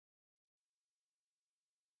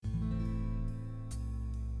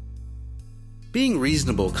Being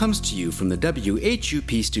Reasonable comes to you from the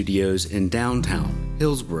WHUP studios in downtown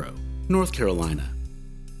Hillsborough, North Carolina.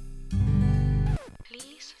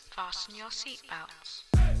 Please fasten your seatbelts.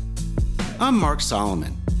 I'm Mark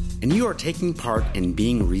Solomon, and you are taking part in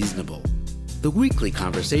Being Reasonable, the weekly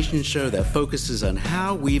conversation show that focuses on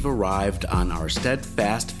how we've arrived on our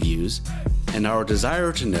steadfast views and our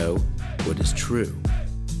desire to know what is true.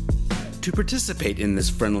 To participate in this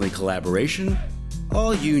friendly collaboration,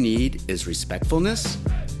 all you need is respectfulness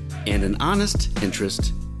and an honest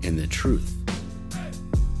interest in the truth.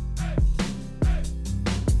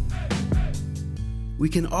 We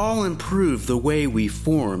can all improve the way we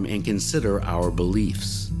form and consider our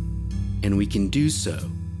beliefs, and we can do so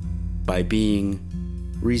by being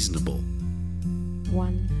reasonable.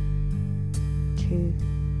 1, 2.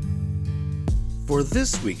 For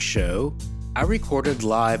this week's show, I recorded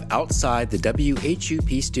live outside the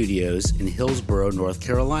WHUP studios in Hillsborough, North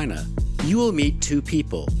Carolina. You will meet two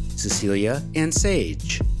people, Cecilia and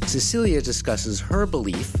Sage. Cecilia discusses her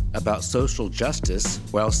belief about social justice,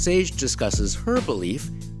 while Sage discusses her belief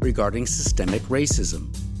regarding systemic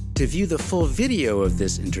racism. To view the full video of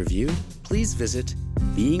this interview, please visit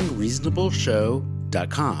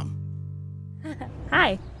beingreasonableshow.com.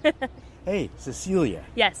 Hi. Hey, Cecilia.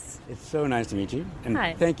 Yes. It's so nice to meet you. And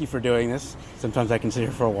Hi. Thank you for doing this. Sometimes I can sit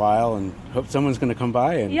here for a while and hope someone's going to come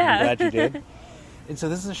by, and Yeah. I'm glad you did. And so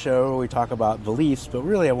this is a show where we talk about beliefs, but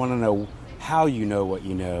really I want to know how you know what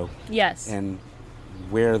you know. Yes. And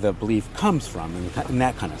where the belief comes from in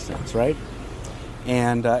that kind of sense, right?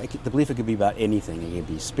 And the belief, it could be about anything. It could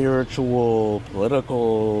be spiritual,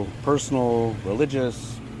 political, personal,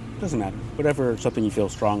 religious. Doesn't matter. Whatever, something you feel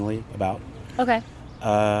strongly about. Okay.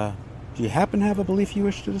 Do you happen to have a belief you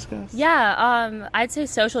wish to discuss? Yeah, I'd say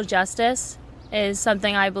social justice is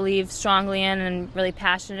something I believe strongly in and really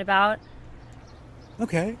passionate about.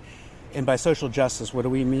 Okay. And by social justice, what do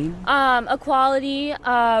we mean? Equality,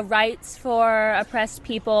 rights for oppressed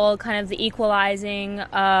people, kind of the equalizing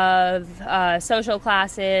of social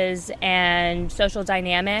classes and social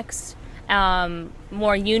dynamics,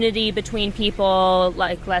 more unity between people,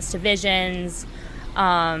 like less divisions,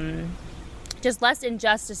 just less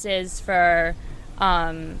injustices for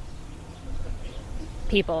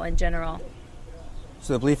people in general.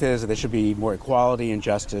 So the belief is that there should be more equality and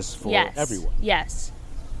justice for everyone. Yes.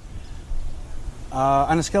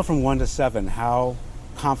 On a scale from 1 to 7, how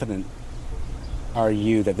confident are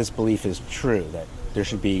you that this belief is true, that there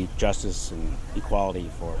should be justice and equality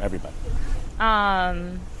for everybody?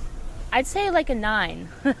 I'd say like a 9.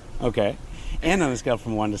 Okay. And on a scale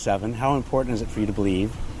from 1 to 7, how important is it for you to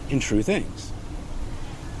believe in true things?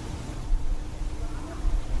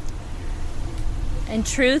 And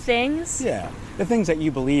true things? Yeah. The things that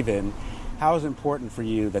you believe in, how is it important for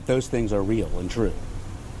you that those things are real and true?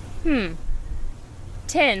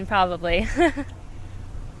 10 probably.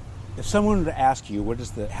 If someone were to ask you, what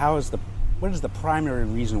is the primary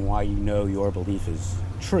reason why you know your belief is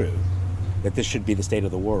true, that this should be the state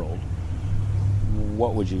of the world,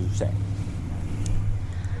 what would you say?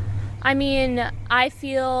 I mean, I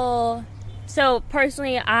feel... So,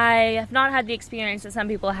 personally, I have not had the experience that some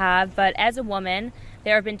people have, but as a woman,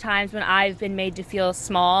 there have been times when I've been made to feel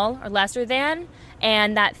small or lesser than,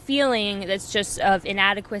 and that feeling that's just of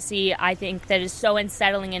inadequacy, I think, that is so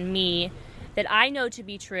unsettling in me, that I know to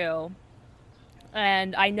be true,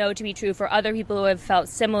 and I know to be true for other people who have felt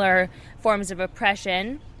similar forms of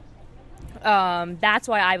oppression. That's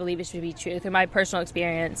why I believe it should be true, through my personal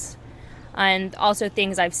experience. And also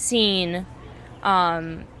things I've seen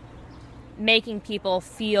making people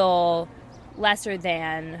feel lesser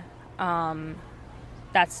than.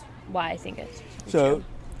 That's why I think it's so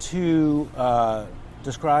true. To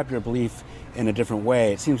describe your belief in a different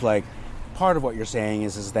way, it seems like part of what you're saying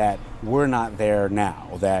is that we're not there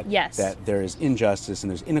now, that Yes. that there is injustice and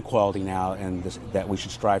there's inequality now, and that we should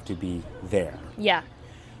strive to be there. Yeah.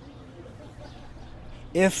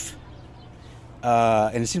 If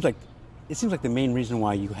and it seems like the main reason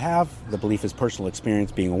why you have the belief is personal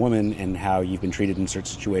experience being a woman and how you've been treated in certain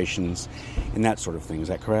situations and that sort of thing. Is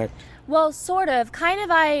that correct? Well, sort of. Kind of,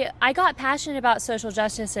 I got passionate about social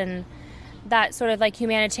justice and that sort of like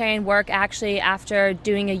humanitarian work actually after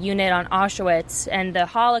doing a unit on Auschwitz and the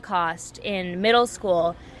Holocaust in middle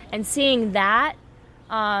school, and seeing that,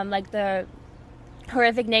 like the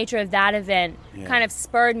horrific nature of that event kind of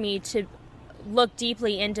spurred me to look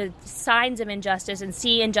deeply into signs of injustice and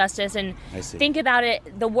see injustice and think about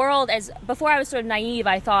it, the world as, before I was sort of naive,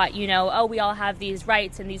 I thought, we all have these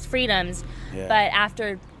rights and these freedoms. Yeah. But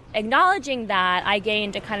after acknowledging that, I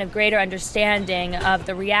gained a kind of greater understanding of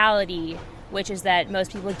the reality which is that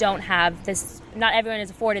most people don't have this, not everyone is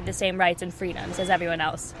afforded the same rights and freedoms as everyone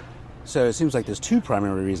else. So it seems like there's two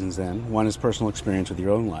primary reasons then. One is personal experience with your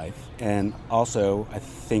own life, and also I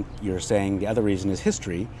think you're saying the other reason is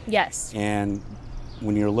history. Yes. And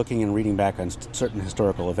when you're looking and reading back on certain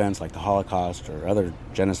historical events like the Holocaust or other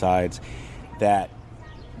genocides, that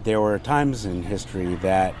there were times in history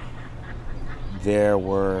that there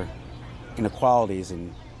were inequalities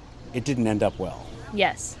and it didn't end up well.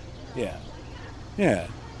 Yes. Yeah.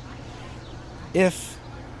 If,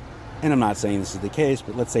 and I'm not saying this is the case,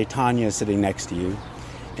 but let's say Tanya is sitting next to you,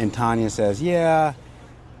 and Tanya says, yeah,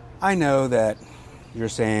 I know that you're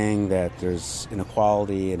saying that there's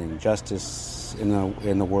inequality and injustice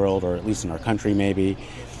in the world, or at least in our country maybe,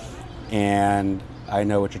 and I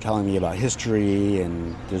know what you're telling me about history,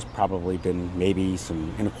 and there's probably been maybe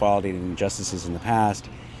some inequality and injustices in the past.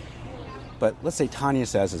 But let's say Tanya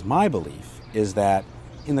says, as my belief, is that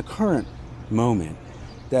in the current moment,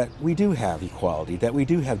 that we do have equality, that we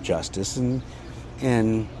do have justice,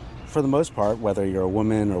 and for the most part, whether you're a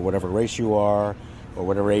woman or whatever race you are, or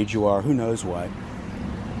whatever age you are, who knows what,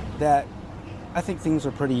 that I think things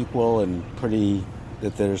are pretty equal and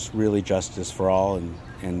that there's really justice for all,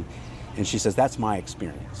 and she says, that's my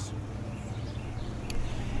experience.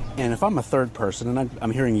 And if I'm a third person, and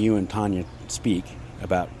I'm hearing you and Tanya speak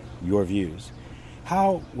about your views,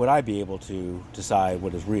 how would I be able to decide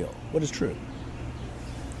what is real, what is true?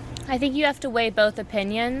 I think you have to weigh both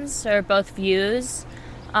opinions or both views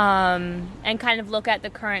and kind of look at the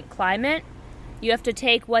current climate. You have to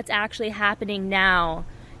take what's actually happening now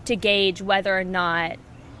to gauge whether or not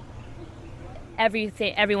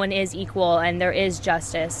everyone is equal and there is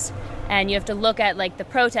justice. And you have to look at like the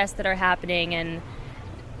protests that are happening and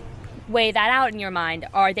weigh that out in your mind.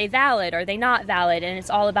 Are they valid? Are they not valid? And it's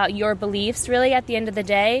all about your beliefs really at the end of the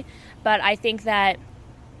day. But I think that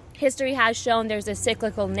history has shown there's a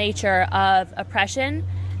cyclical nature of oppression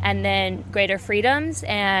and then greater freedoms,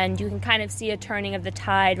 and you can kind of see a turning of the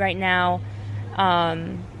tide right now,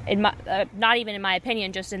 not even in my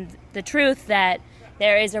opinion, just in the truth that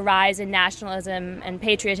there is a rise in nationalism and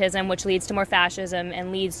patriotism, which leads to more fascism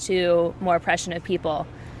and leads to more oppression of people.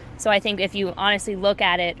 So I think if you honestly look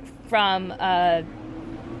at it from an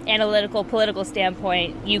analytical, political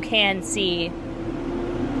standpoint, you can see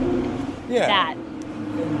that.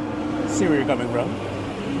 See where you're coming from.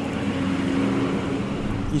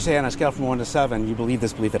 You say on a scale from 1 to 7, you believe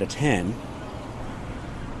this belief at a 10,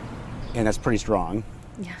 and that's pretty strong.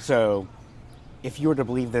 Yeah. So if you were to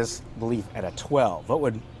believe this belief at a 12, what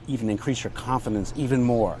would even increase your confidence even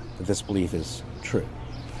more that this belief is true?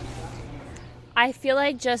 I feel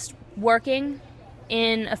like just working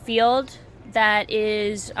in a field that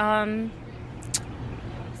is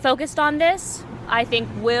focused on this, I think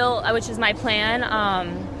which is my plan,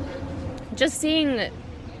 just seeing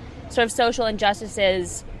sort of social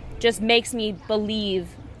injustices just makes me believe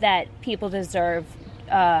that people deserve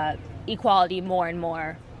equality more and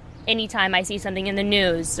more. Anytime I see something in the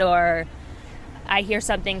news or I hear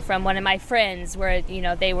something from one of my friends where,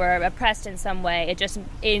 they were oppressed in some way,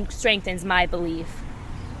 it strengthens my belief.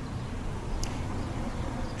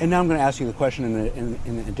 And now I'm going to ask you the question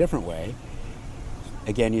in a different way.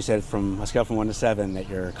 Again, you said from a scale from 1 to 7 that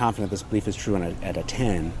you're confident this belief is true at a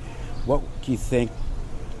 10. What do you think?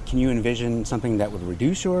 Can you envision something that would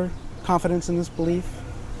reduce your confidence in this belief?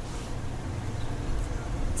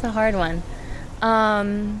 It's a hard one.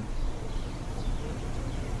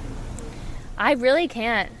 I really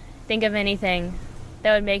can't think of anything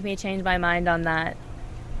that would make me change my mind on that.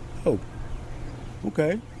 Oh,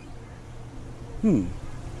 okay. And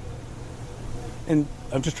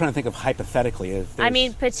I'm just trying to think of hypothetically.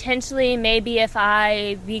 Potentially, maybe if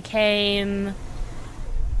I became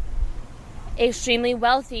extremely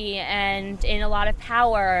wealthy and in a lot of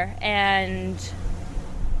power, and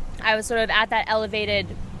I was sort of at that elevated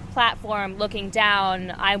platform looking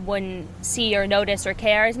down, I wouldn't see or notice or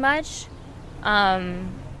care as much.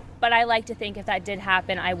 But I like to think if that did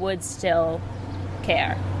happen, I would still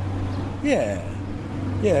care. Yeah,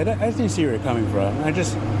 I do see where you're coming from. I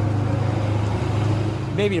just,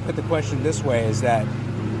 maybe to put the question this way, is that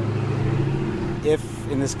if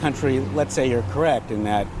in this country, let's say you're correct in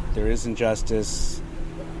that there is injustice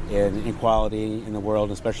and inequality in the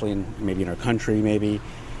world, especially maybe in our country, maybe,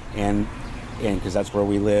 and because that's where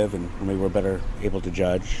we live and maybe we're better able to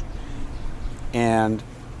judge. And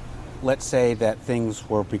let's say that things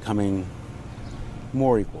were becoming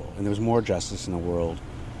more equal and there was more justice in the world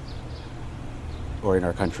or in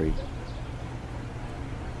our country.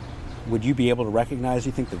 Would you be able to recognize,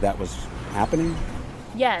 you think, that was happening?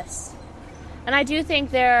 Yes. And I do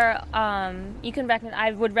think you can recognize.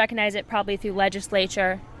 I would recognize it probably through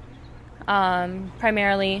legislature,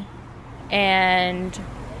 primarily, and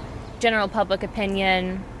general public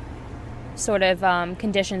opinion, sort of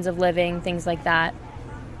conditions of living, things like that.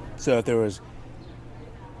 So if there was,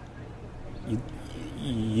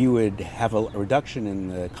 you would have a reduction in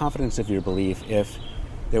the confidence of your belief if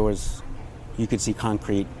there was, you could see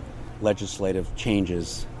concrete legislative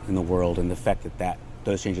changes in the world and the effect that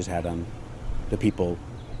those changes had on the people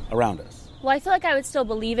around us. Well, I feel like I would still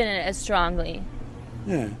believe in it as strongly.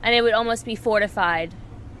 Yeah. And it would almost be fortified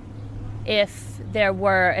if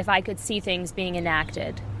I could see things being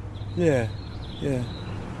enacted. Yeah, yeah.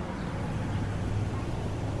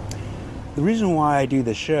 The reason why I do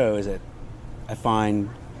this show is that I find,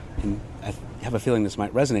 and I have a feeling this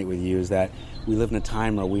might resonate with you, is that we live in a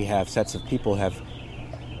time where we have sets of people who have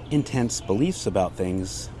intense beliefs about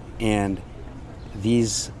things, and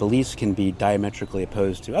these beliefs can be diametrically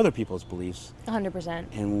opposed to other people's beliefs. 100%.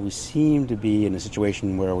 And we seem to be in a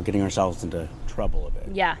situation where we're getting ourselves into trouble a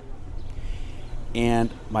bit. Yeah. And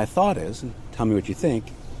my thought is, and tell me what you think,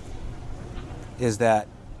 is that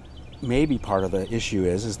maybe part of the issue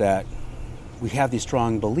is that we have these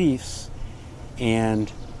strong beliefs,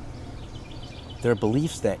 and they're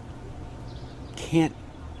beliefs that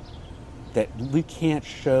we can't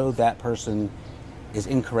show that person is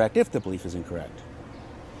incorrect if the belief is incorrect.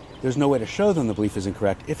 There's no way to show them the belief is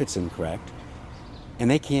incorrect if it's incorrect,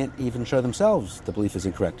 and they can't even show themselves the belief is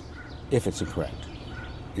incorrect if it's incorrect.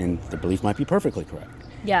 And the belief might be perfectly correct.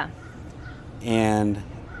 Yeah. And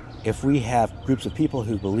if we have groups of people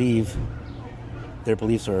who believe their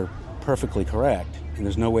beliefs are perfectly correct, and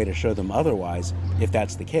there's no way to show them otherwise, if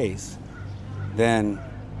that's the case, then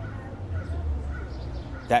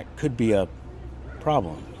that could be a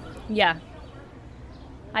problem. Yeah.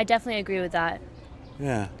 I definitely agree with that.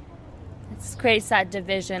 Yeah. It creates that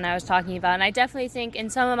division I was talking about. And I definitely think in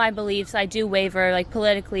some of my beliefs I do waver. Like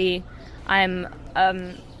politically, I'm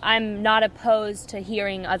not opposed to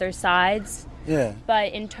hearing other sides. Yeah.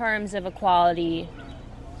 But in terms of equality,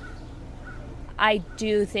 I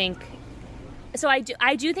do think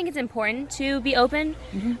it's important to be open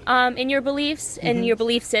in your beliefs and your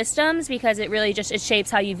belief systems, because it really it shapes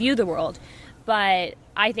how you view the world. But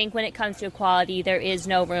I think when it comes to equality, there is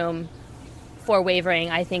no room for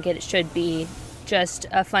wavering. I think it should be just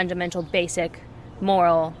a fundamental, basic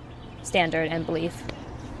moral standard and belief.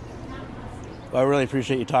 Well, I really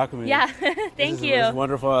appreciate you talking with me. Yeah, thank you. It was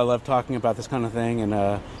wonderful. I love talking about this kind of thing, and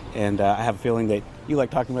I have a feeling that you like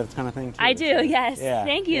talking about this kind of thing, too. I do, yes. Yeah,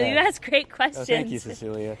 thank you. yeah. You ask great questions. Oh, thank you,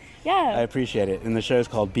 Cecilia. Yeah. I appreciate it. And the show is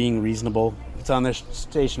called Being Reasonable. It's on this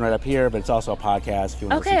station right up here, but it's also a podcast if you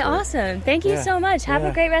want to listen to it. Awesome. Thank you so much. Have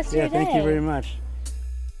a great rest of your day. Thank you very much.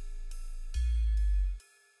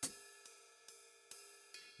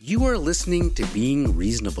 You are listening to Being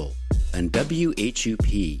Reasonable on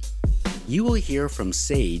WHUP. You will hear from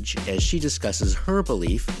Sage as she discusses her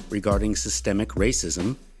belief regarding systemic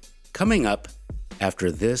racism, coming up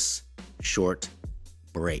after this short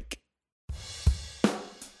break.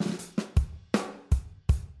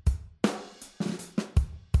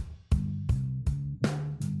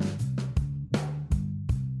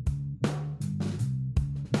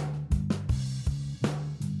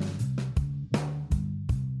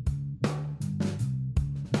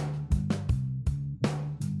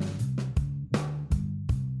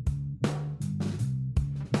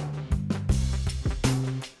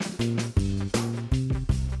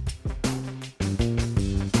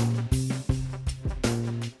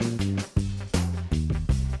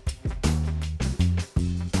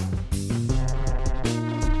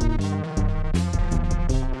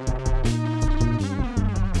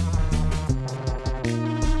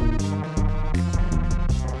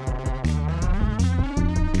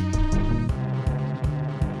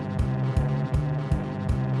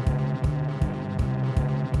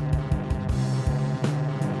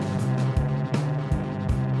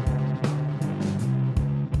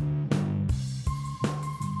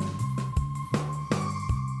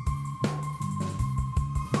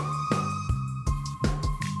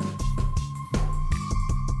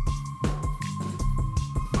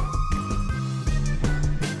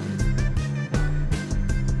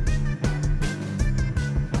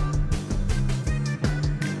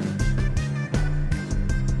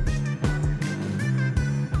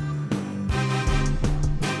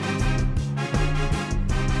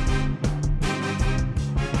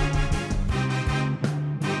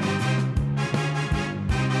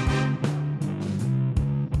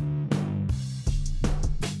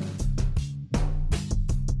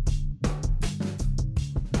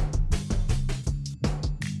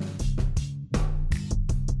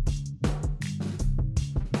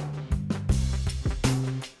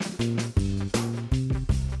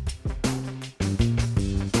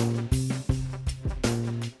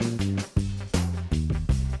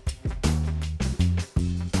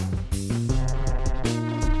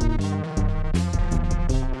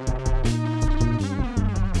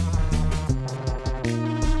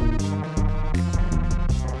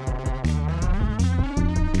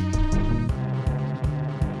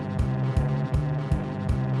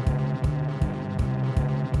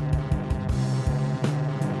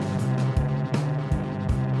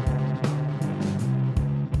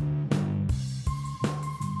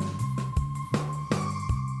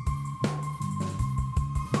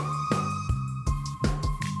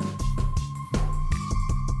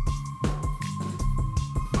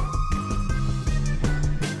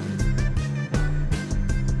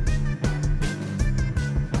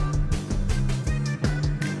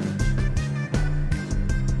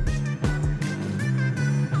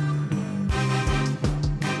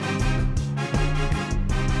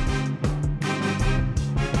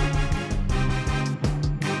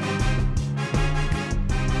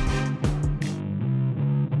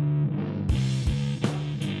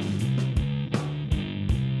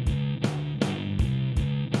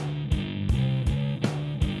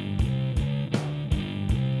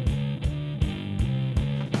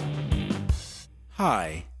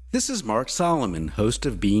 Hi, this is Mark Solomon, host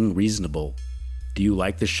of Being Reasonable. Do you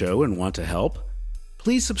like the show and want to help?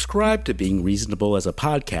 Please subscribe to Being Reasonable as a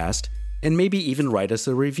podcast and maybe even write us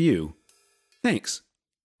a review. Thanks.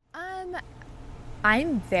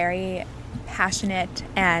 I'm very passionate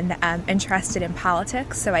and interested in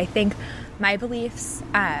politics, so I think my beliefs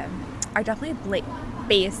are definitely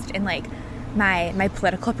based in like my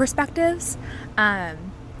political perspectives. And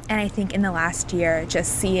I think in the last year,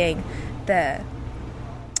 just seeing the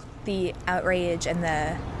outrage and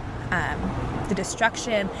the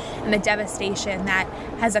destruction and the devastation that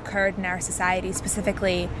has occurred in our society,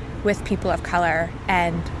 specifically with people of color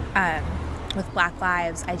and with Black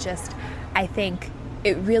lives, I think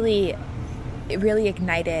it really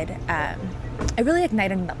ignited a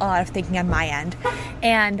lot of thinking on my end.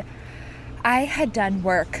 And I had done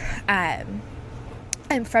work.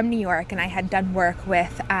 I'm from New York, and I had done work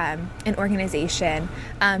with an organization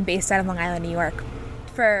based out of Long Island, New York,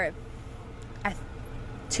 for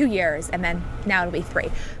 2 years, and then now it'll be 3.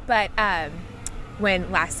 But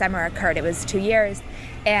when last summer occurred, it was 2 years,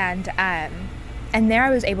 and there I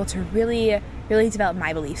was able to really develop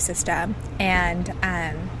my belief system and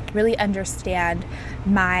really understand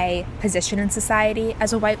my position in society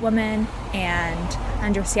as a white woman and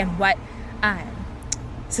understand what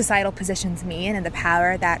societal positions mean and the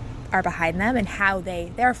power that are behind them and how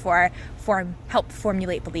they therefore help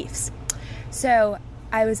formulate beliefs. So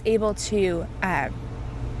I was able to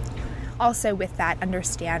also with that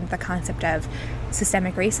understand the concept of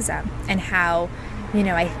systemic racism and how,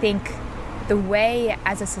 I think the way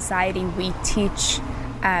as a society we teach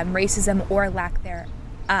racism or lack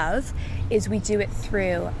thereof is we do it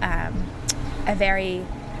through a very,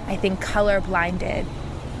 I think, color-blinded,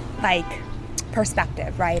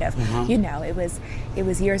 perspective, right? Of, it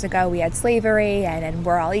was years ago we had slavery and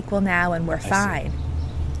we're all equal now and we're fine.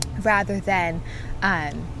 Rather than,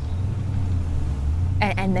 and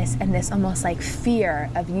this almost like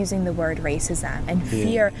fear of using the word racism and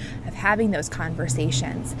fear of having those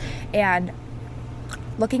conversations. And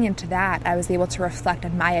looking into that, I was able to reflect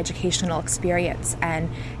on my educational experience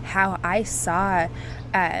and how I saw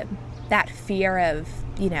that fear of,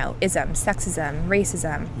 ism, sexism,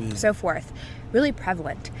 racism, so forth, really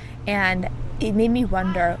prevalent. And it made me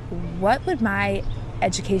wonder, what would my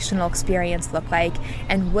educational experience look like,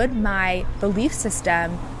 and would my belief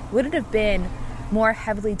system, would it have been more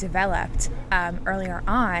heavily developed earlier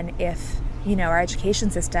on if our education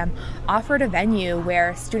system offered a venue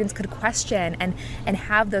where students could question and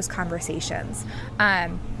have those conversations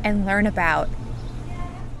and learn about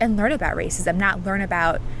racism,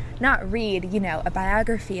 not read a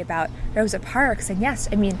biography about Rosa Parks. And yes,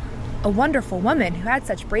 a wonderful woman who had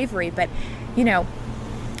such bravery, but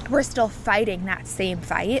we're still fighting that same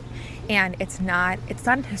fight, and it's not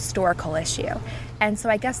a historical issue. And so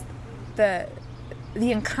I guess the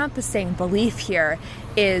encompassing belief here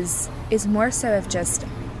is more so of just,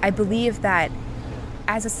 I believe that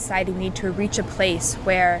as a society we need to reach a place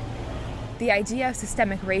where the idea of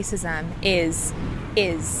systemic racism is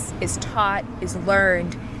taught, is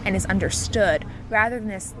learned, and is understood, rather than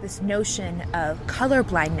this notion of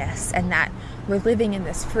colorblindness and that we're living in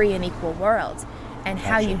this free and equal world. And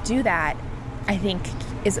how you do that, I think,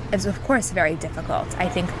 is of course very difficult. I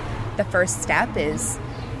think the first step is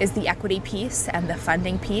the equity piece and the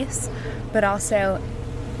funding piece, but also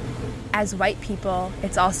as white people,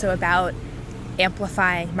 it's also about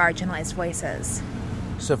amplifying marginalized voices.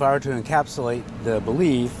 So if I were to encapsulate the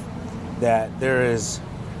belief that there is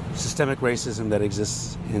systemic racism that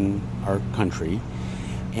exists in our country,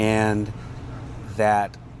 and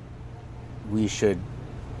that we should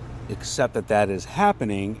accept that is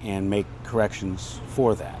happening and make corrections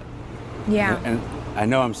for that. Yeah. And I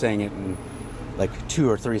know I'm saying it in like 2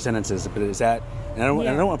 or 3 sentences, but is that, and I don't want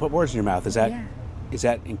to put words in your mouth, is that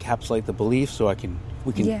encapsulate the belief so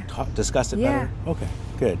we can discuss it better? Okay,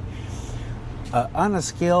 good. On a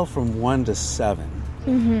scale from 1 to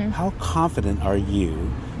 7, how confident are you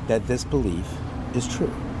that this belief is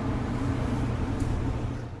true?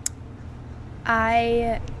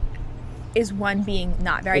 Is 1 being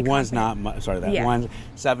not very confident? 1's not much, sorry, that 1,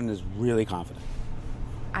 7 is really confident.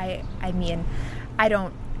 I don't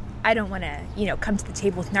want to, come to the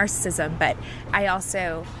table with narcissism, but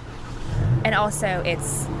also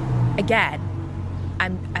it's, again,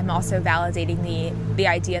 I'm also validating the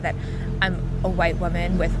idea that I'm a white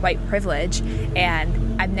woman with white privilege,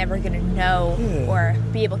 and I'm never going to know or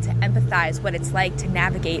be able to empathize what it's like to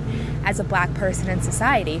navigate as a Black person in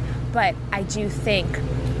society. But I do think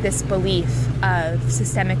this belief of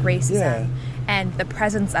systemic racism and the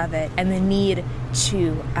presence of it and the need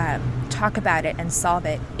to talk about it and solve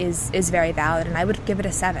it is very valid, and I would give it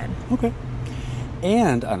a 7. Okay.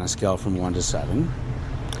 And on a scale from 1 to 7,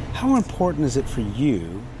 how important is it for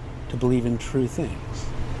you to believe in true things?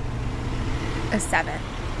 A 7.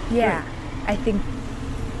 Yeah. Great. I think...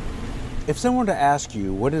 If someone were to ask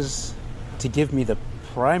you, to give me the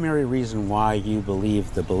primary reason why you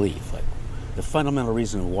believe the belief, like the fundamental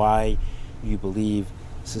reason why you believe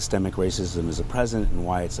systemic racism is present and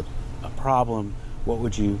why it's a problem, what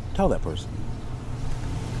would you tell that person?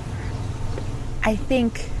 I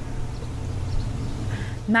think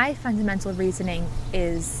my fundamental reasoning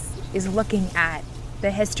is looking at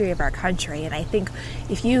the history of our country, and I think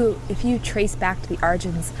if you trace back to the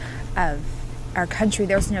origins of our country,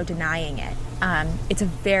 there's no denying it. It's a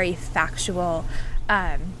very factual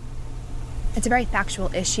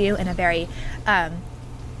issue, and a very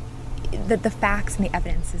the facts and the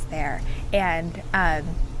evidence is there, and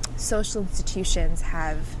social institutions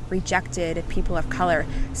have rejected people of color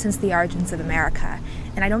since the origins of America,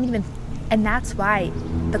 and that's why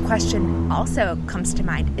the question also comes to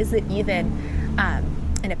mind: is it even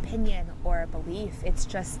an opinion or a belief? It's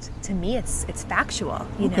just, to me, it's factual,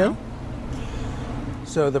 you know?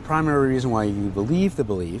 So the primary reason why you believe the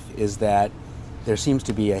belief is that there seems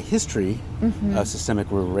to be a history of systemic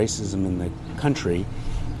racism in the country,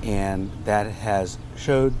 and that has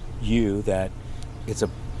showed you that it's a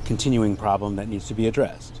continuing problem that needs to be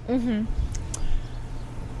addressed. A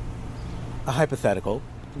hypothetical.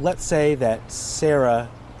 Let's say that Sarah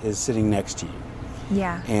is sitting next to you.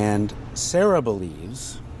 Yeah. And Sarah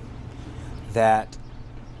believes that,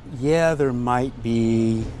 there might have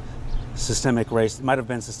been systemic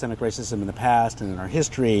racism in the past and in our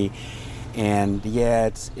history, and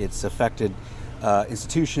it's affected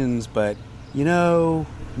institutions, but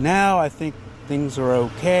now I think things are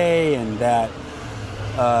okay, and that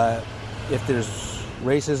if there's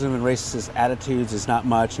racism and racist attitudes, it's not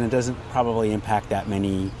much, and it doesn't probably impact that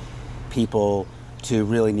many people to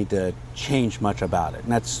really need to change much about it.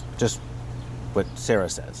 And that's just what Sarah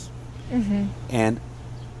says. And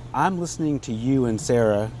I'm listening to you and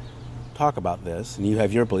Sarah talk about this, and you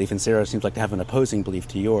have your belief, and Sarah seems like to have an opposing belief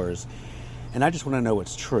to yours. And I just want to know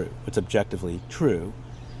what's true, what's objectively true.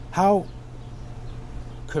 How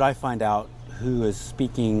could I find out who is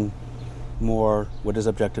speaking more what is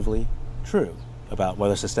objectively true about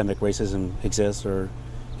whether systemic racism exists or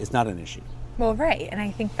is not an issue? Well, right. And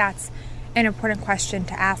I think that's an important question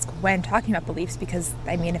to ask when talking about beliefs, because,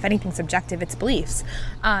 if anything's objective, it's beliefs.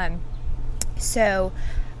 So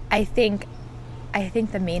I think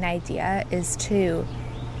the main idea is to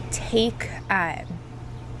take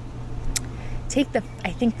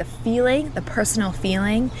the feeling, the personal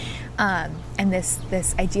feeling, and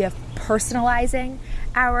this idea of personalizing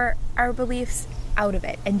our beliefs out of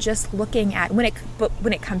it, and just looking at when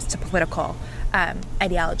it comes to political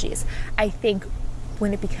ideologies. I think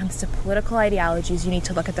when it becomes to political ideologies, you need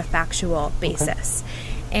to look at the factual basis.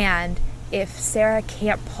 And if Sarah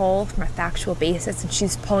can't pull from a factual basis and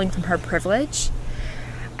she's pulling from her privilege,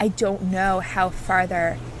 I don't know how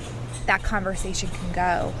farther that conversation can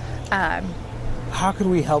go. How could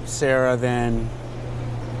we help Sarah then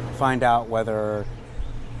find out whether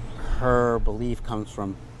her belief comes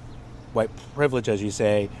from white privilege, as you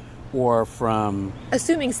say, or from...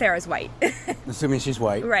 Assuming Sarah's white. Assuming she's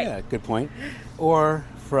white. Right. Yeah, good point. Or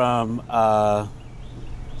from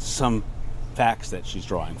some facts that she's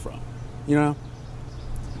drawing from,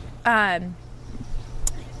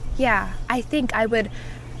 Yeah, I think I would...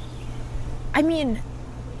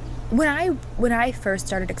 when I first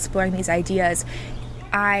started exploring these ideas,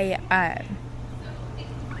 I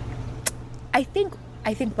think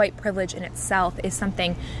white privilege in itself is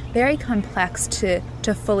something very complex to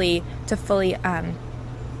fully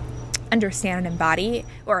understand and embody,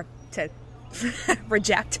 or to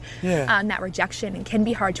reject. That rejection, and can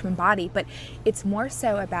be hard to embody. But it's more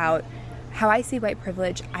so about how I see white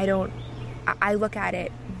privilege. I look at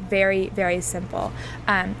it very, very simple.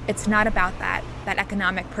 It's not about that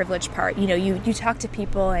economic privilege part. You talk to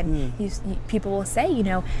people, and people will say,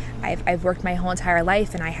 I've worked my whole entire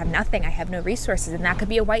life and I have nothing. I have no resources, and that could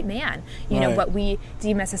be a white man. What we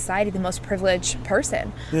deem as society the most privileged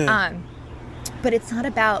person. But it's not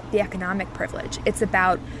about the economic privilege. It's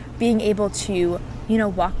about being able to,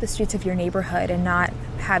 walk the streets of your neighborhood and not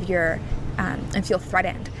have and feel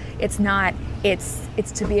threatened. It's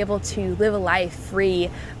to be able to live a life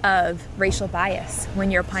free of racial bias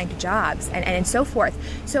when you're applying to jobs and so forth.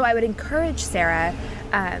 So I would encourage Sarah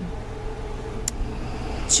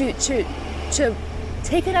to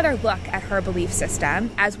take another look at her belief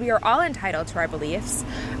system, as we are all entitled to our beliefs,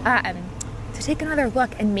 to take another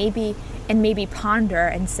look and maybe ponder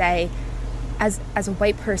and say, as a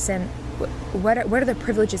white person, what are the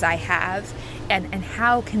privileges I have, and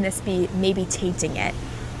how can this be maybe tainting it?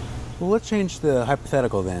 Well, let's change the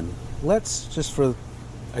hypothetical then. Let's just for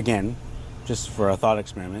a thought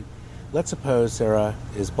experiment, let's suppose Sarah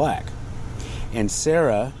is black, and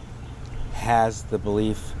Sarah has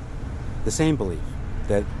the same belief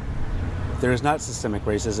that there is not systemic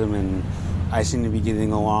racism, and I seem to be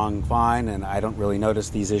getting along fine, and I don't really notice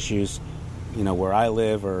these issues, where I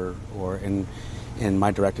live or in my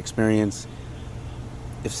direct experience.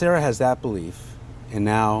 If Sarah has that belief, and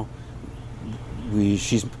now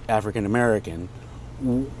she's African American,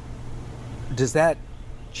 does that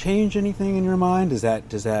change anything in your mind? Does that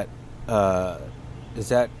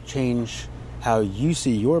change how you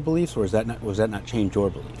see your beliefs, or was that not change your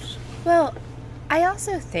beliefs? Well, I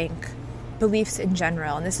also think beliefs in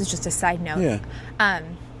general, and this is just a side note,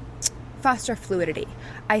 foster fluidity.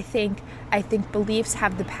 I think beliefs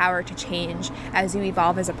have the power to change as you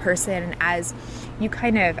evolve as a person and as you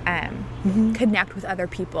kind of connect with other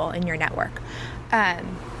people in your network.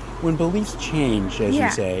 When beliefs change, as you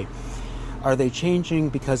say, are they changing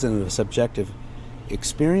because of a subjective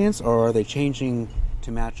experience, or are they changing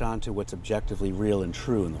to match on to what's objectively real and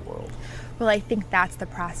true in the world? Well, I think that's the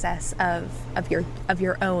process of your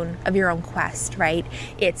own quest, right?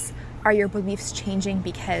 Are your beliefs changing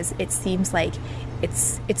because it seems like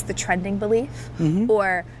it's the trending belief,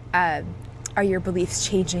 or are your beliefs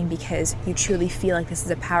changing because you truly feel like this is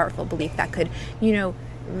a powerful belief that could,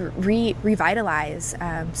 revitalize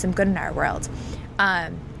some good in our world? I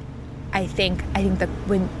think that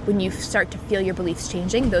when you start to feel your beliefs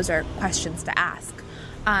changing, those are questions to ask.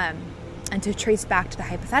 And to trace back to the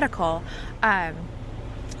hypothetical, I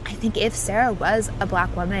think if Sarah was a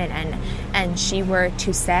black woman and she were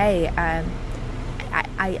to say, I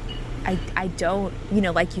don't,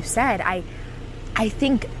 like you said, I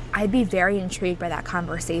think I'd be very intrigued by that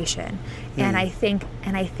conversation. And I think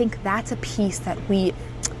that's a piece that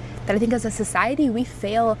I think as a society we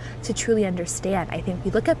fail to truly understand. I think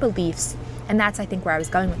we look at beliefs, and that's I think where I was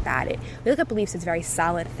going with that. We look at beliefs as very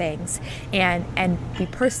solid things, and we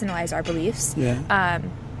personalize our beliefs. I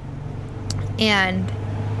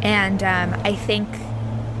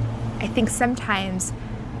think sometimes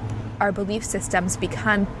our belief systems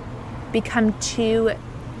become too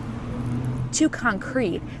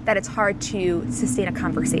concrete that it's hard to sustain a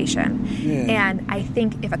conversation. And I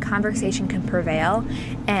think if a conversation can prevail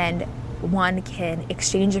and one can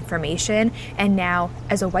exchange information, and now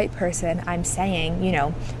as a white person I'm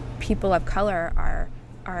saying, people of color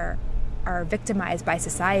are victimized by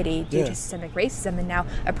society due to systemic racism, and now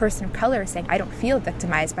a person of color is saying I don't feel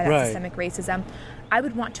victimized by that systemic racism, I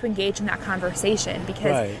would want to engage in that conversation,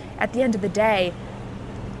 because at the end of the day,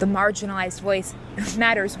 the marginalized voice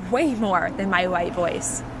matters way more than my white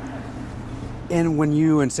voice. And when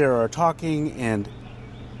you and Sarah are talking, and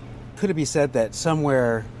could it be said that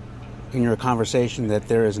somewhere in your conversation that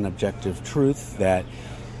there is an objective truth that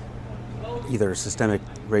either systemic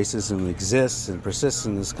racism exists and persists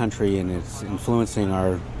in this country and it's influencing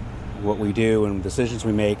what we do and decisions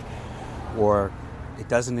we make, or it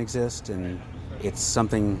doesn't exist and it's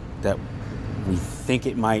something that we think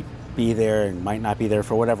it might be there and might not be there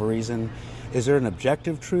for whatever reason? Is there an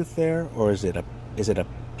objective truth there, or is it a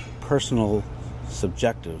personal,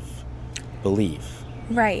 subjective belief?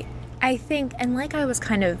 Right. I think, and like I was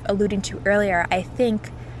kind of alluding to earlier, I think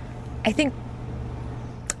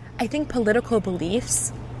political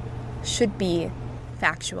beliefs should be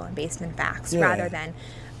factual and based in facts rather than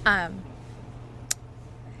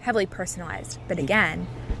heavily personalized. But again,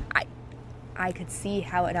 I could see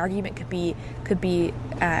how an argument could be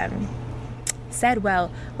said,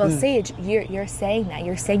 well, Sage, you're saying that.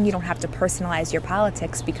 You're saying you don't have to personalize your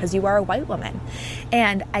politics because you are a white woman.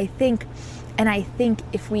 And I think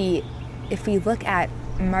if we look at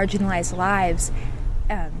marginalized lives,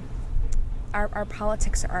 our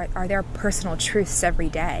politics are their personal truths every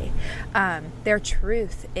day. Their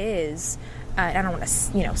truth is, I don't want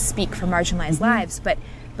to speak for marginalized lives, but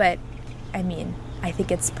I mean, I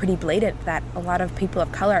think it's pretty blatant that a lot of people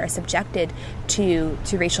of color are subjected to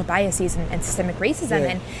racial biases and systemic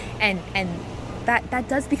racism, and that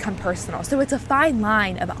does become personal. So it's a fine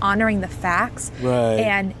line of honoring the facts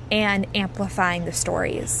and amplifying the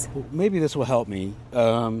stories. Well, maybe this will help me.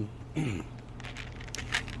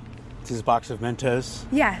 This is a box of Mentos.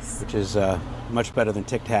 Yes. Which is much better than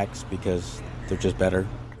Tic Tacs because they're just better.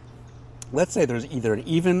 Let's say there's either an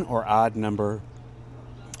even or odd number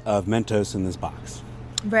of Mentos in this box.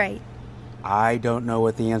 Right. I don't know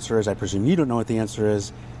what the answer is. I presume you don't know what the answer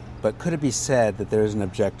is. But could it be said that there is an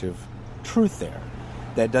objective truth there.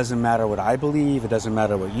 That doesn't matter what I believe, it doesn't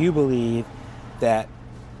matter what you believe, that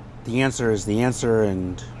the answer is the answer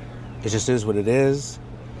and it just is what it is.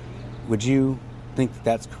 Would you think that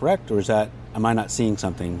that's correct, or am I not seeing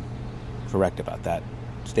something correct about that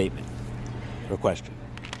statement or question?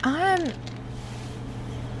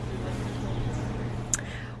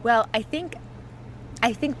 Well, I think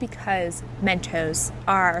because Mentos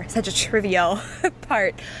are such a trivial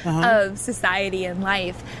part of society and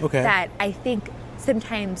life, that I think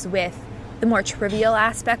sometimes with the more trivial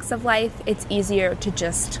aspects of life, it's easier to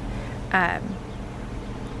just,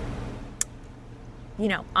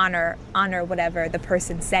 honor whatever the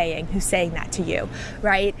person's saying who's saying that to you,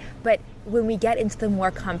 right? But when we get into the more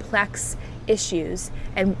complex issues,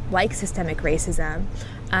 and like systemic racism,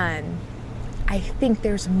 I think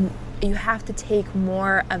you have to take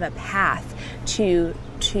more of a path to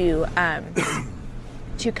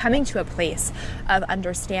coming to a place of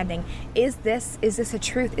understanding, is this a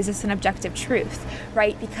truth? Is this an objective truth,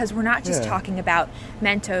 right? Because we're not just talking about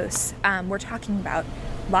Mentos, we're talking about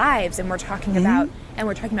lives, and we're talking about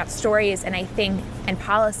stories, and I think, and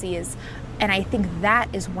policies, and I think that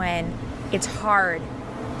is when it's hard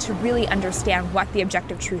to really understand what the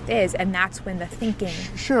objective truth is, and that's when the thinking...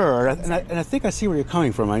 Sure, and I think I see where you're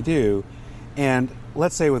coming from, I do. And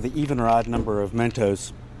let's say with the even or odd number of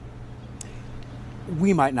Mentos,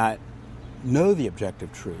 we might not know the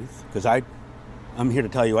objective truth, because I'm here to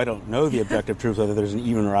tell you I don't know the objective truth, whether there's an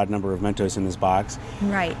even or odd number of Mentos in this box.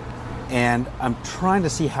 Right. And I'm trying to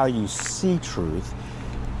see how you see truth.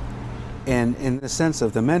 And in the sense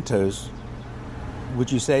of the Mentos, would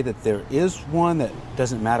you say that there is one that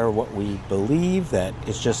doesn't matter what we believe, that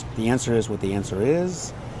it's just the answer is what the answer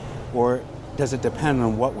is? Or does it depend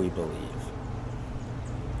on what we believe?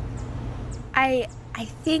 I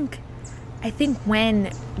think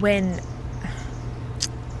when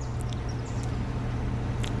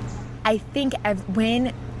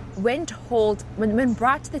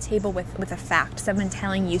brought to the table with a fact, someone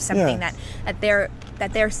telling you something that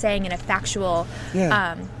they're saying in a factual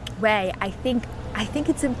way, I think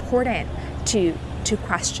it's important to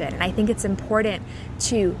question, and I think it's important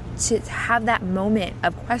to have that moment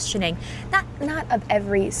of questioning, not of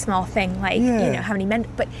every small thing, like how many men,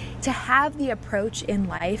 but to have the approach in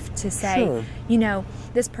life to say,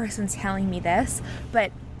 this person's telling me this,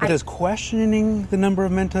 but does questioning the number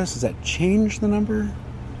of Mentos, does that change the number?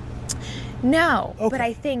 No, okay. but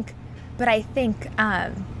I think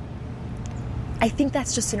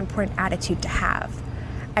that's just an important attitude to have.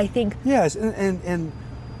 I think yes, and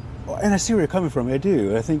I see where you're coming from. I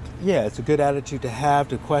do. I think it's a good attitude to have,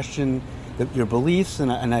 to question your beliefs,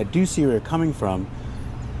 and I do see where you're coming from.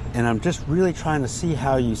 And I'm just really trying to see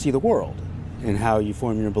how you see the world and how you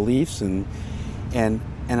form your beliefs, and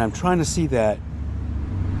I'm trying to see that.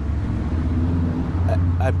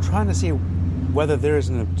 I'm trying to see whether there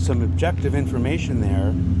is some objective information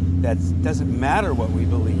there that doesn't matter what we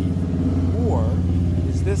believe, or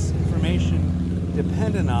is this information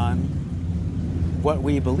dependent on what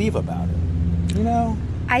we believe about it?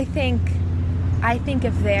 I think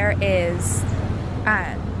if there is,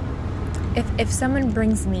 if someone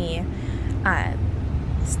brings me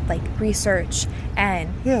like research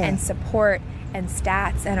and support and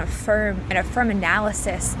stats and a firm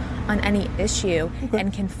analysis on any issue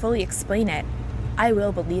and can fully explain it, I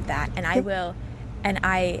will believe that, and I will, and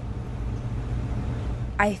I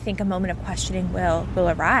think a moment of questioning will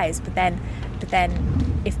arise, but then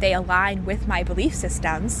if they align with my belief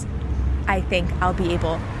systems, I think I'll be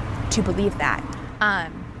able to believe that.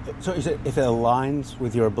 So is it if it aligns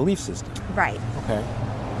with your belief system? Right.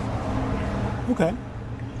 Okay.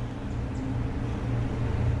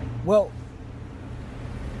 Well,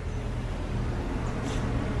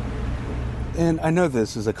 and I know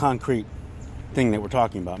this is a concrete thing that we're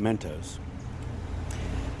talking about, Mentos.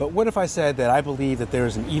 But what if I said that I believe that there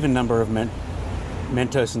is an even number of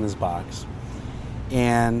Mentos in this box,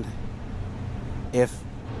 and if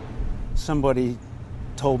somebody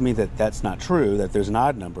told me that that's not true, that there's an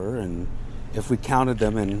odd number, and if we counted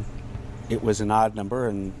them and it was an odd number,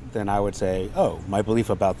 and then I would say, oh, my belief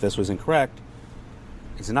about this was incorrect,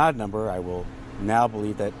 it's an odd number, I will now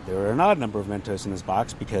believe that there are an odd number of Mentos in this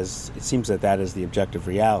box because it seems that is the objective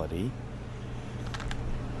reality.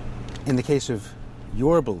 In the case of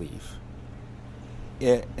your belief,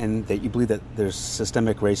 and that you believe that there's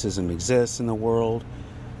systemic racism exists in the world,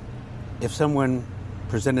 if someone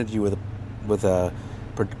presented you with a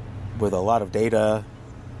lot of data,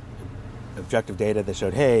 objective data that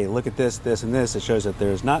showed, hey, look at this, this, and this, it shows that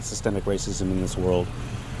there's not systemic racism in this world,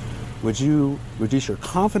 would you reduce your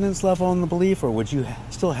confidence level in the belief, or would you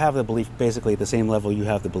still have the belief basically at the same level you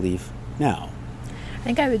have the belief now? I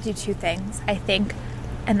think I would do two things. I think,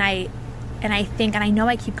 and I know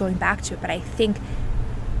I keep going back to it, but I think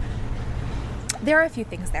there are a few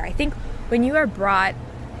things there. I think when you're brought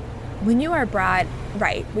all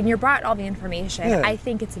the information, yeah. I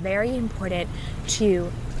think it's very important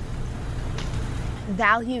to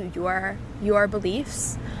value your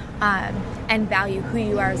beliefs and value who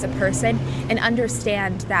you are as a person, and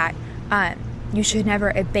understand that you should never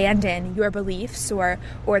abandon your beliefs or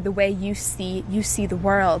the way you see the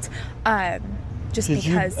world just should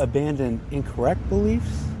because you abandon incorrect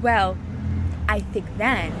beliefs? Well, I think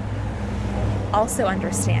then also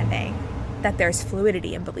understanding that there's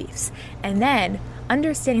fluidity in beliefs, and then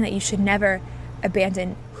understanding that you should never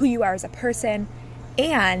abandon who you are as a person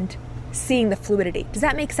and seeing the fluidity. Does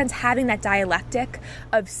that make sense? Having that dialectic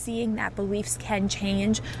of seeing that beliefs can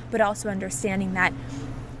change, but also understanding that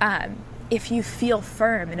if you feel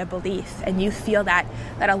firm in a belief and you feel that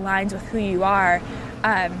aligns with who you are,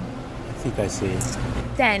 I think I see.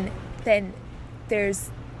 Then there's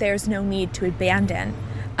no need to abandon.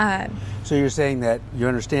 So you're saying that you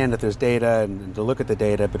understand that there's data and to look at the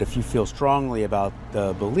data, but if you feel strongly about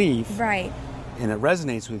the belief, right, and it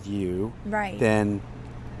resonates with you, right, then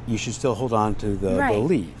you should still hold on to the right.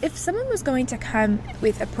 belief. If someone was going to come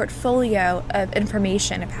with a portfolio of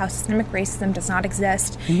information of how systemic racism does not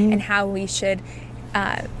exist, mm-hmm. and how we should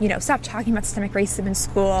stop talking about systemic racism in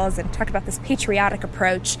schools and talk about this patriotic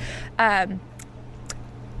approach, I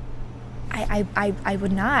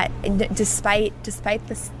would not, despite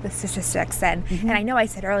the statistics, and mm-hmm. and I know I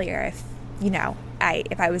said earlier,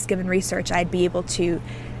 if I was given research, I'd be able to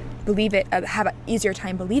believe it, have an easier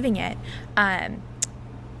time believing it.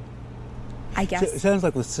 I guess So it sounds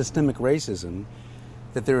like with systemic racism,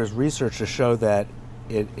 that there is research to show that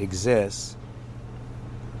it exists,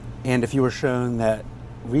 and if you were shown that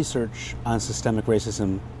research on systemic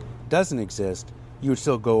racism doesn't exist, you would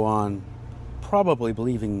still go on probably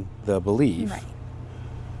believing the belief. Right.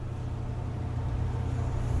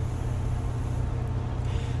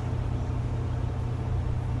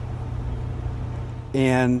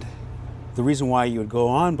 And the reason why you would go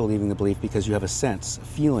on believing the belief, because you have a sense, a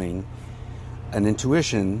feeling, an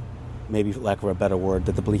intuition, maybe for lack of a better word,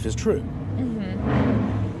 that the belief is true.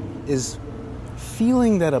 Mm-hmm. Is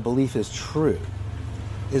feeling that a belief is true,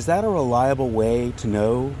 is that a reliable way to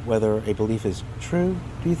know whether a belief is true,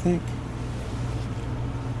 do you think?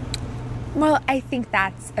 Well, I think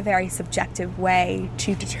that's a very subjective way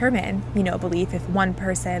to determine, belief. If one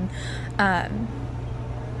person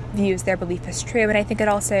views their belief as true, and I think it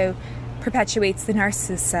also perpetuates the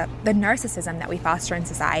narcissism that we foster in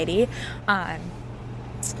society. If I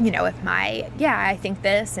think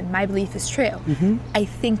this and my belief is true. Mm-hmm. I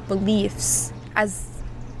think beliefs, as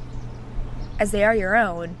they are your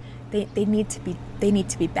own, they need to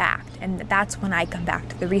be backed, and that's when I come back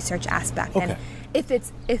to the research aspect. Okay. And if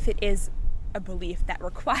it is a belief that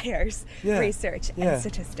requires research and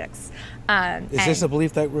statistics. Is this a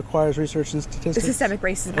belief that requires research and statistics? Systemic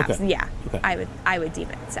racism, okay. Yeah. Okay. I would deem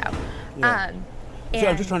it so. Yeah. So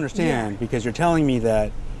I'm just to understand, because you're telling me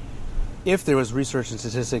that if there was research and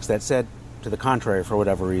statistics that said to the contrary for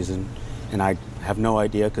whatever reason, and I have no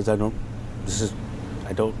idea because I don't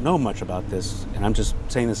know much about this, and I'm just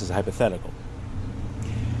saying this as hypothetical.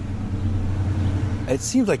 It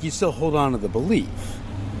seems like you still hold on to the belief.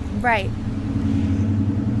 Right.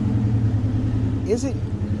 Is it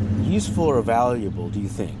useful or valuable, do you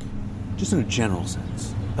think, just in a general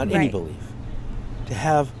sense, about any belief, to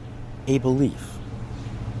have a belief,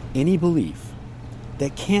 any belief,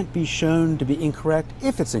 that can't be shown to be incorrect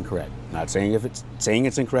if it's incorrect? Not saying saying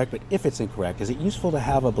it's incorrect, but if it's incorrect. Is it useful to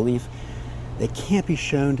have a belief that can't be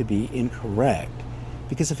shown to be incorrect?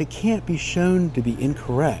 Because if it can't be shown to be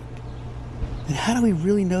incorrect, then how do we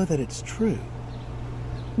really know that it's true?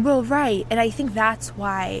 Well, right, and I think that's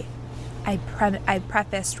why I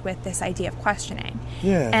prefaced with this idea of questioning,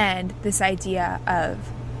 and this idea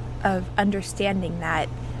of understanding that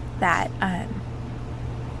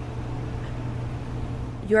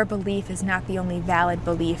your belief is not the only valid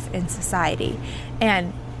belief in society,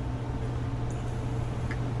 and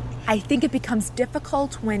I think it becomes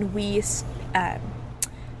difficult when we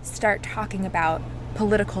start talking about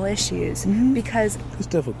political issues, mm-hmm. because it's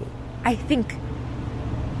difficult.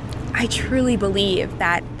 I truly believe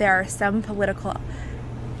that there are some political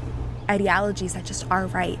ideologies that just are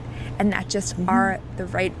right, and that just mm-hmm. are the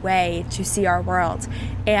right way to see our world,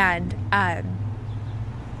 and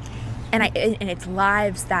it's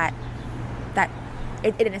lives that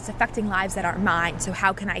it's affecting lives that aren't mine. So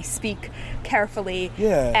how can I speak carefully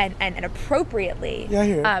and appropriately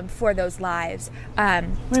for those lives?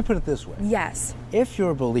 Let me put it this way. Yes. If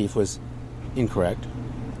your belief was incorrect,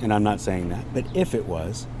 and I'm not saying that, but if it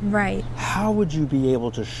was, right, how would you be able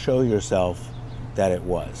to show yourself that it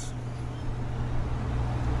was?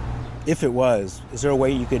 If it was, is there a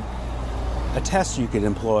way you could, a test you could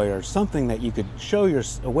employ or something that you could show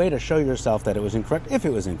a way to show yourself that it was incorrect, if it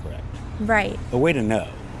was incorrect? Right. A way to know.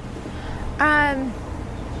 I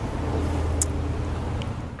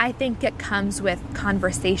think it comes with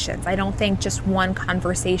conversations. I don't think just one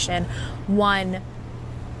conversation, one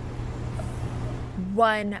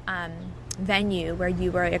venue where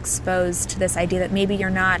you were exposed to this idea that maybe your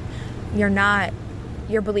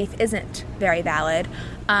belief isn't very valid.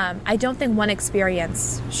 I don't think one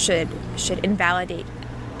experience should invalidate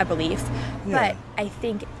a belief, but I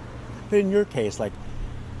think. But in your case, like,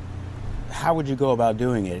 how would you go about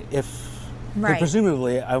doing it? Right.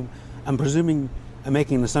 Presumably, I'm presuming I'm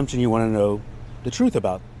making an assumption you want to know the truth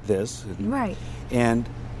about this, right? And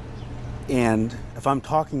if I'm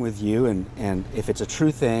talking with you, and if it's a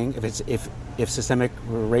true thing, if systemic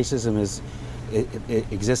racism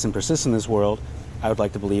it exists and persists in this world, I would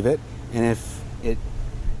like to believe it. And if it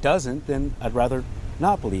doesn't, then I'd rather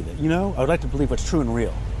not believe it. I would like to believe what's true and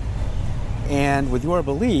real. And with your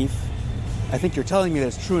belief, I think you're telling me that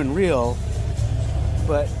it's true and real,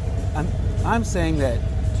 but I'm saying that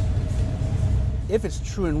if it's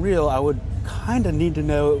true and real, I would kind of need to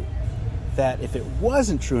know that if it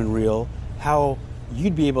wasn't true and real, how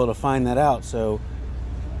you'd be able to find that out, so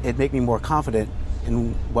it'd make me more confident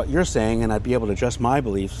in what you're saying, and I'd be able to adjust my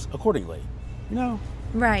beliefs accordingly.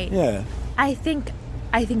 Right. Yeah. I think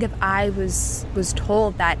if I was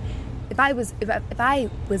told that, if I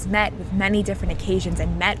was met with many different occasions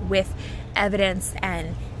and met with evidence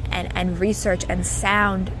and research and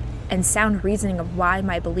sound reasoning of why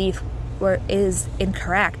my belief is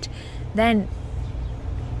incorrect, then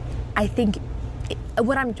I think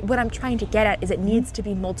what I'm trying to get at is it needs to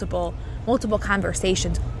be multiple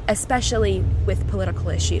conversations, especially with political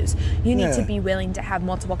issues. You need to be willing to have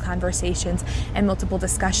multiple conversations and multiple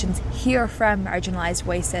discussions, hear from marginalized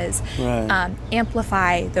voices, right.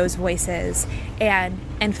 Amplify those voices, and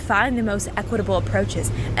find the most equitable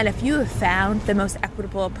approaches. And if you have found the most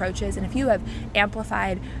equitable approaches, and if you have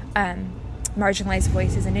amplified marginalized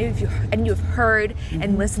voices, and you have heard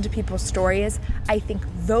and listened to people's stories, I think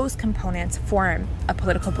those components form a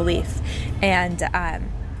political belief. And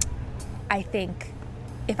I think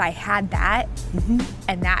if I had that,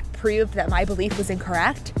 and that proved that my belief was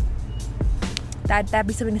incorrect, that'd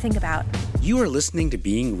be something to think about. You are listening to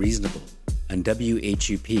Being Reasonable on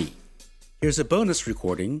WHUP. Here's a bonus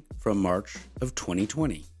recording from March of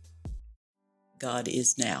 2020. God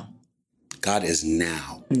is now. God is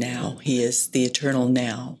now. Now. He is the eternal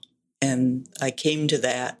now. And I came to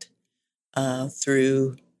that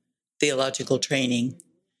through theological training.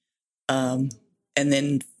 And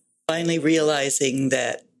then finally realizing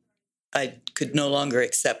that I could no longer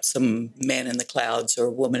accept some man in the clouds or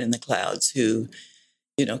woman in the clouds who,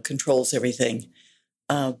 controls everything.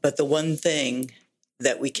 But the one thing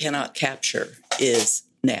that we cannot capture is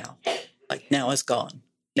now. Like, now is gone.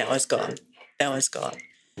 Now is gone. Now is gone.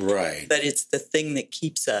 Right. But it's the thing that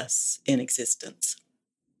keeps us in existence.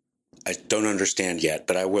 I don't understand yet,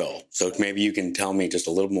 but I will. So maybe you can tell me just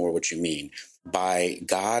a little more what you mean. By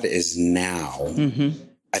God is now,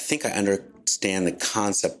 I think I understand the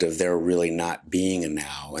concept of there really not being a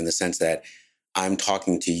now, in the sense that I'm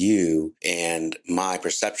talking to you and my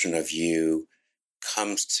perception of you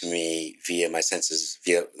comes to me via my senses,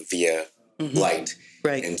 via light.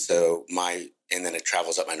 Right. And so and then it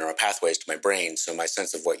travels up my neural pathways to my brain. So my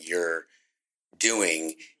sense of what you're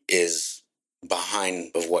doing is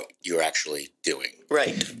behind of what you're actually doing.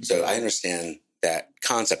 Right. So I understand that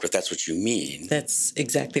concept, if that's what you mean. That's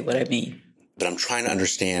exactly what I mean. But I'm trying to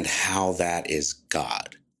understand how that is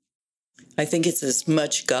God. I think it's as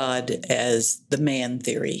much God as the man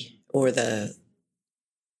theory or the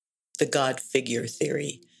God figure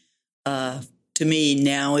theory. To me,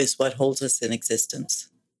 now is what holds us in existence,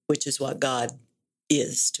 which is what God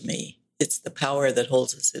is to me. It's the power that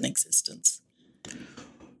holds us in existence.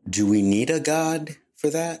 Do we need a God for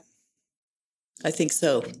that? I think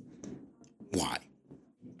so. Why?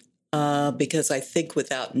 Because I think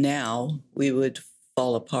without now, we would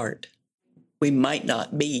fall apart. We might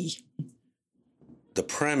not be. The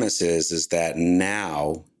premise is that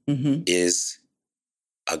now is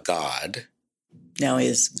a God. Now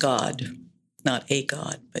is God. Not a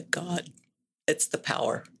God, but God. It's the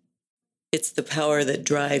power. It's the power that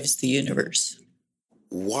drives the universe.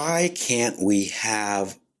 why can't we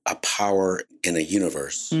have a power in a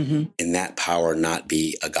universe and that power not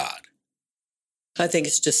be a God? I think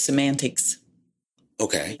it's just semantics.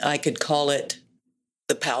 Okay. I could call it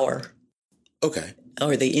the power. Okay.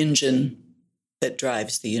 Or the engine that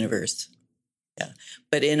drives the universe. Yeah.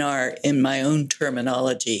 But in my own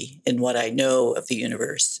terminology, in what I know of the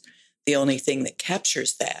universe, the only thing that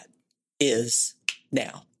captures that is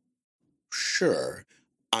now. Sure.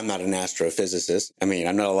 I'm not an astrophysicist. I mean,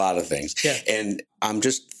 I'm not a lot of things. Yeah. And I'm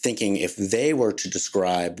just thinking if they were to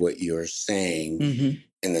describe what you're saying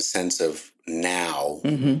in the sense of now,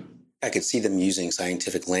 I could see them using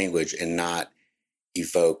scientific language and not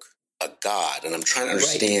evoke a God. And I'm trying to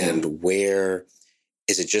understand where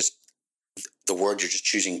is it just the word you're just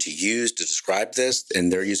choosing to use to describe this and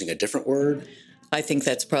they're using a different word? I think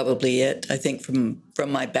that's probably it. I think from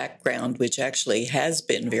my background, which actually has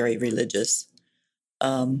been very religious,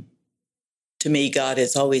 to me, God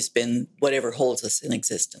has always been whatever holds us in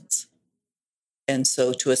existence. And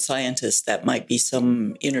so to a scientist, that might be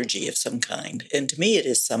some energy of some kind. And to me, it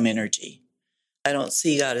is some energy. I don't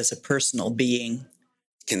see God as a personal being.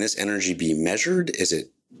 Can this energy be measured? Is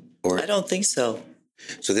it? Or I don't think so.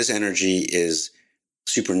 So this energy is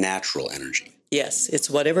supernatural energy. Yes, it's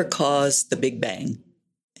whatever caused the Big Bang.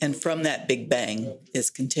 And from that Big Bang is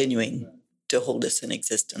continuing to hold us in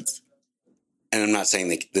existence. And I'm not saying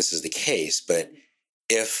that this is the case, but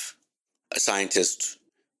if a scientist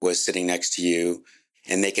was sitting next to you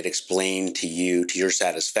and they could explain to you, to your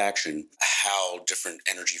satisfaction, how different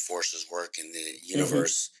energy forces work in the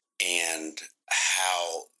universe and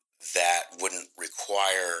how that wouldn't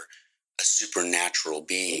require a supernatural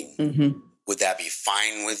being, would that be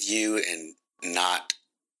fine with you and not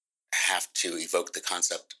have to evoke the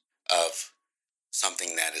concept of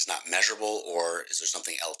something that is not measurable, or is there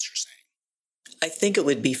something else you're saying? I think it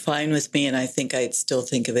would be fine with me, and I think I'd still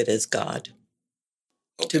think of it as God.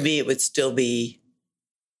 Okay. To me, it would still be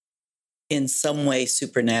in some way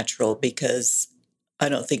supernatural, because I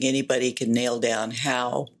don't think anybody can nail down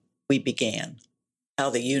how we began,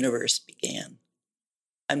 how the universe began.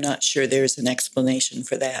 I'm not sure there's an explanation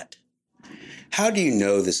for that. How do you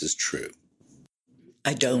know this is true?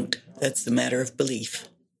 I don't. That's a matter of belief.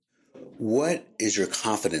 What is your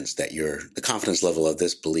confidence that the confidence level of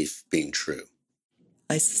this belief being true?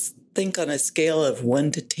 I think on a scale of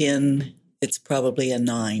 1 to 10, it's probably a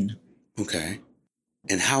 9. Okay.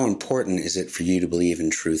 And how important is it for you to believe in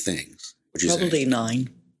true things? Would you Probably say? 9.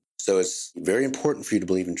 So it's very important for you to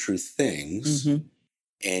believe in true things,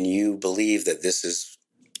 and you believe that this is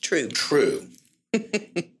True.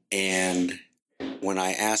 And when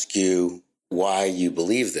I ask you why you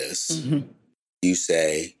believe this, you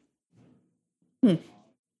say,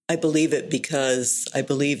 I believe it because I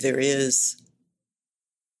believe there is,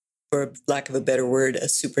 for lack of a better word, a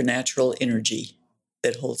supernatural energy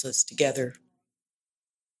that holds us together.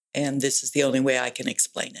 And this is the only way I can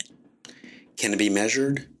explain it. can it be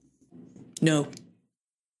measured? No.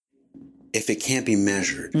 If it can't be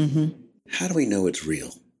measured, how do we know it's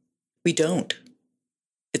real? We don't.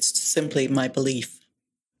 It's simply my belief.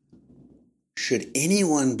 Should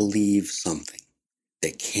anyone believe something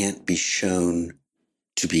that can't be shown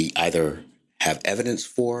to be either have evidence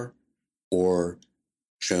for or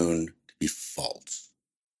shown to be false?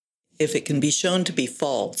 If it can be shown to be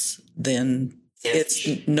false, then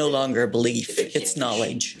it's no longer a belief. It's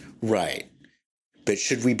knowledge. Right. But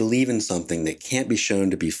should we believe in something that can't be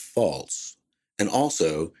shown to be false? And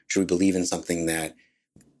also, should we believe in something that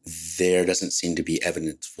there doesn't seem to be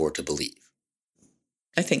evidence for to believe?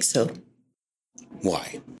 I think so.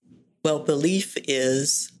 Why? Well, belief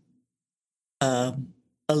is a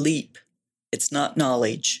leap. It's not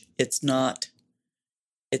knowledge. It's not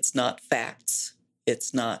facts.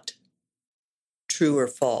 It's not true or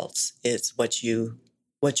false. It's what your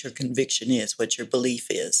conviction is, what your belief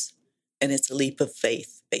is. And it's a leap of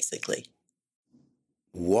faith, basically.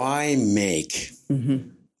 Why make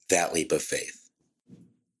that leap of faith?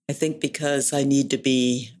 I think because I need to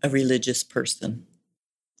be a religious person.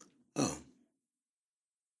 Oh.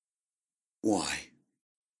 Why?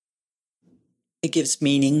 It gives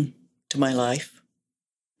meaning to my life.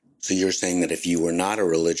 So you're saying that if you were not a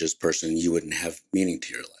religious person, you wouldn't have meaning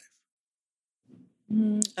to your life?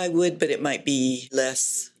 I would, but it might be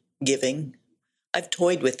less giving. I've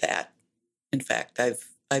toyed with that. In fact,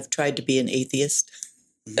 I've tried to be an atheist.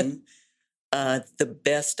 The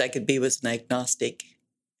best I could be was an agnostic.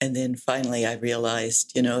 And then finally I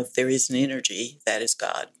realized, if there is an energy, that is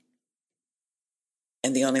God.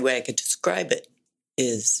 And the only way I could describe it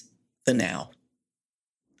is the now.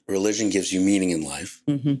 Religion gives you meaning in life,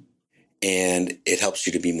 and it helps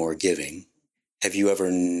you to be more giving. Have you ever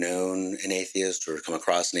known an atheist or come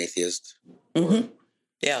across an atheist? Mm-hmm.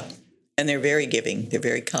 Yeah. And they're very giving. They're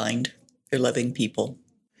very kind. They're loving people.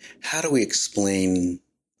 How do we explain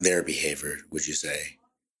their behavior, would you say?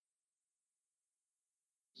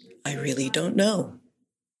 I really don't know.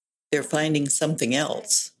 They're finding something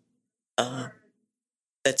else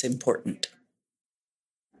that's important.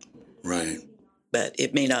 Right. But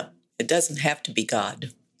it doesn't have to be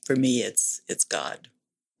God. For me, it's God.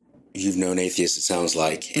 You've known atheists, it sounds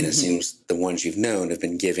like, and it seems the ones you've known have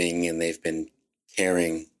been giving and they've been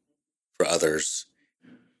caring for others.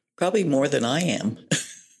 Probably more than I am.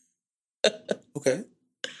 Okay.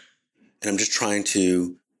 And I'm just trying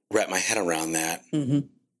to wrap my head around that. Mm-hmm.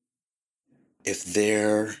 If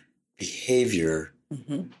their behavior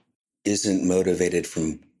isn't motivated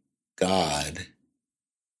from God,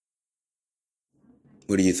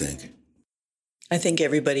 what do you think? I think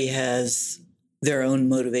everybody has their own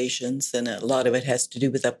motivations, and a lot of it has to do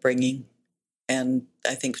with upbringing. And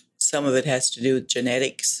I think some of it has to do with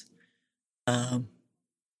genetics.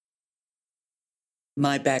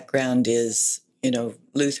 My background is,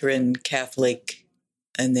 Lutheran, Catholic,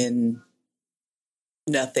 and then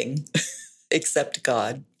nothing except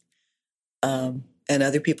God. And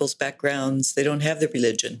other people's backgrounds, they don't have the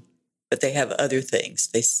religion, but they have other things.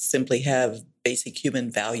 They simply have basic human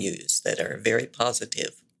values that are very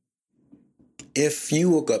positive. If you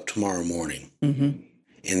woke up tomorrow morning in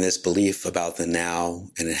this belief about the now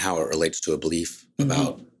and how it relates to a belief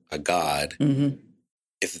about a God,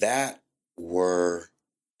 if that were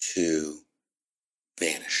to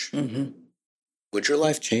vanish, would your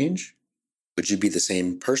life change? Would you be the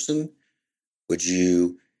same person? Would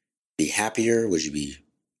you be happier? Would you be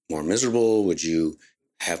more miserable? Would you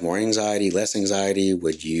have more anxiety, less anxiety?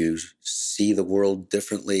 Would you see the world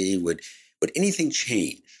differently? Would anything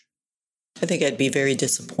change? I think I'd be very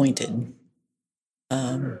disappointed.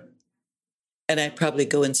 And I'd probably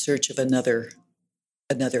go in search of another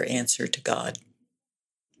answer to God.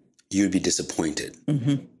 You'd be disappointed.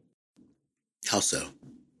 Mm-hmm. How so?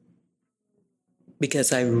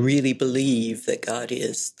 Because I really believe that God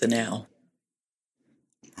is the now.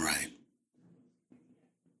 Right.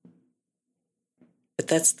 But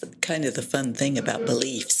that's kind of the fun thing about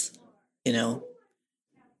beliefs,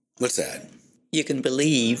 What's that? You can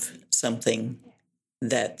believe something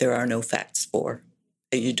that there are no facts for,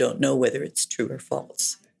 that you don't know whether it's true or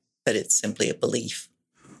false, but it's simply a belief.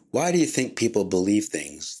 Why do you think people believe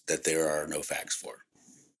things that there are no facts for?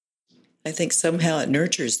 I think somehow it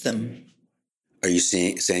nurtures them. Are you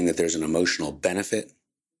saying that there's an emotional benefit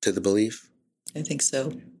to the belief? I think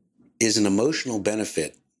so. Is an emotional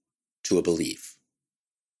benefit to a belief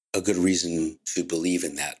a good reason to believe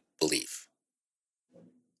in that belief?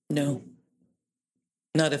 No.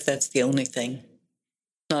 Not if that's the only thing.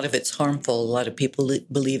 Not if it's harmful. A lot of people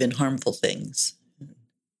believe in harmful things.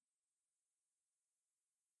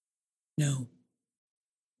 No.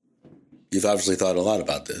 You've obviously thought a lot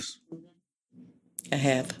about this. I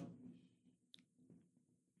have.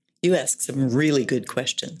 You asked some really good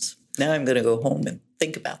questions. Now I'm going to go home and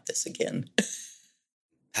think about this again.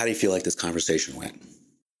 How do you feel like this conversation went?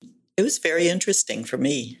 It was very interesting for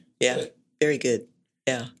me. Yeah, very good.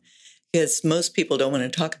 Yeah, because most people don't want to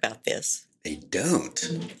talk about this. They don't.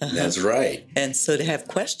 That's right. And so to have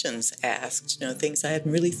questions asked, things I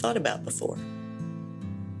hadn't really thought about before.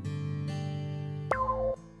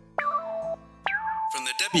 From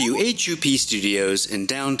the WHUP studios in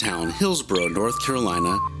downtown Hillsborough, North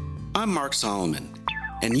Carolina, I'm Mark Solomon,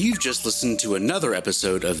 and you've just listened to another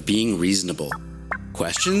episode of Being Reasonable.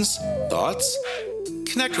 Questions? Thoughts?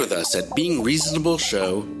 Connect with us at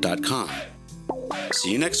beingreasonableshow.com.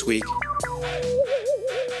 See you next week.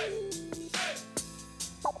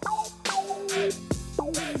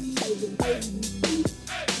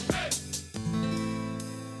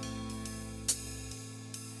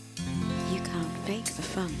 You can't fake the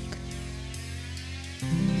funk.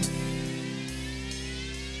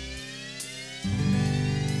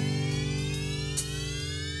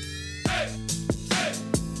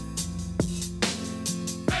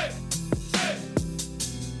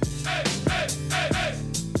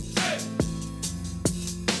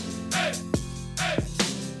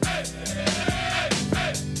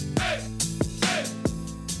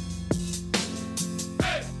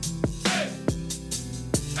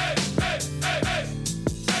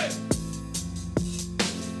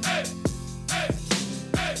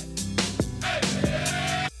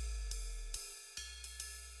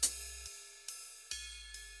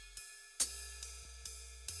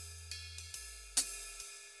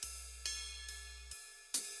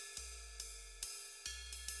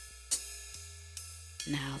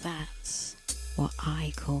 Now that's what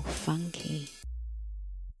I call funky.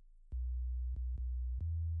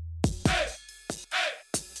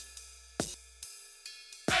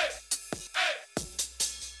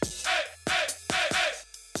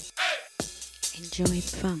 Enjoy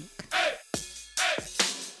funk.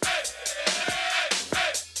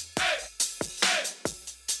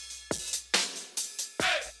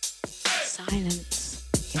 Silence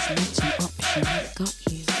is not an option, we've got you.